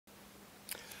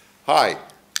Hi,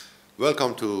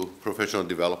 welcome to Professional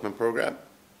Development Program.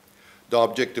 The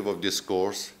objective of this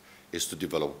course is to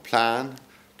develop a plan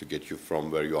to get you from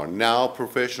where you are now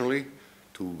professionally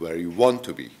to where you want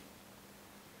to be.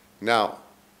 Now,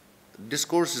 this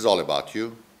course is all about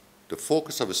you. The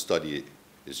focus of the study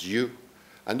is you,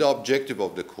 and the objective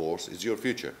of the course is your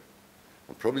future.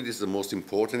 And probably this is the most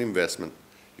important investment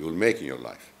you will make in your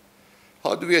life.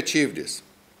 How do we achieve this?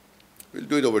 We'll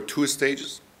do it over 2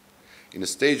 stages. In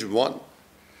stage 1,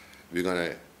 we're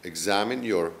going to examine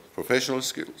your professional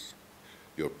skills,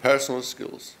 your personal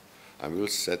skills, and we'll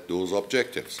set those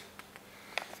objectives.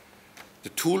 The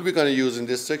tool we're going to use in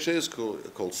this section is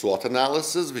called SWOT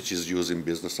analysis, which is used in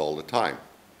business all the time.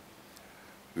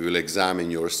 We will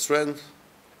examine your strengths,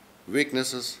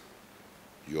 weaknesses,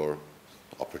 your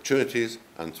opportunities,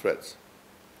 and threats.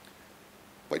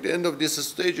 By the end of this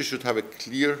stage, you should have a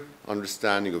clear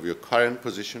understanding of your current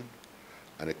position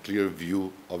and a clear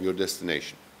view of your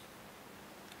destination.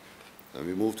 Then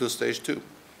we move to stage 2.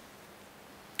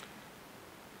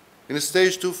 In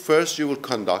stage 2, first you will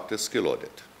conduct a skill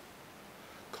audit,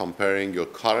 comparing your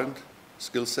current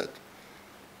skill set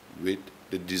with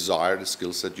the desired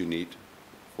skill set you need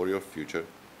for your future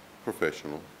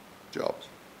professional jobs.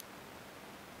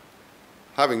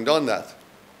 Having done that,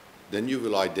 then you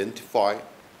will identify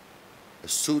a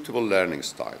suitable learning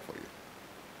style for you.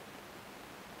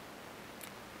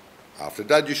 After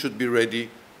that, you should be ready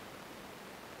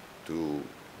to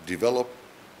develop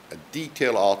a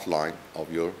detailed outline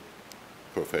of your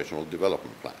professional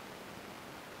development plan.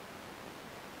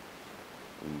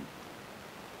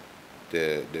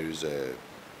 There is a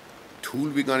tool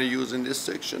we're going to use in this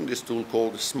section, this tool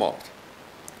called SMART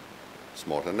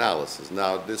analysis.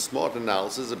 Now, this SMART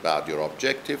analysis is about your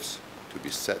objectives to be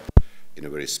set in a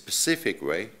very specific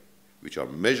way, which are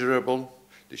measurable,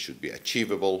 they should be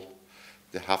achievable,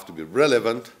 they have to be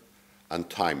relevant and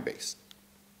time-based.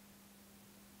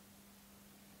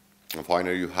 And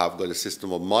finally, you have got a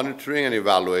system of monitoring and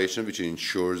evaluation which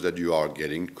ensures that you are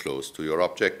getting close to your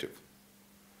objective.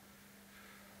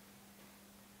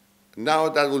 Now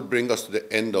that will bring us to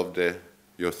the end of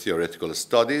your theoretical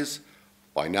studies.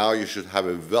 By now you should have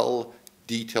a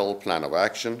well-detailed plan of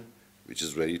action which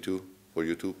is ready for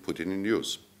you to put it in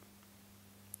use.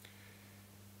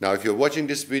 Now, if you're watching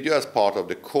this video as part of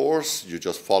the course, you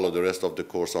just follow the rest of the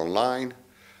course online.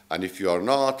 And if you are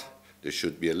not, there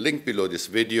should be a link below this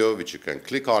video which you can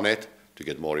click on it to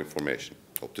get more information.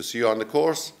 Hope to see you on the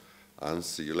course and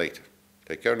see you later.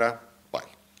 Take care now.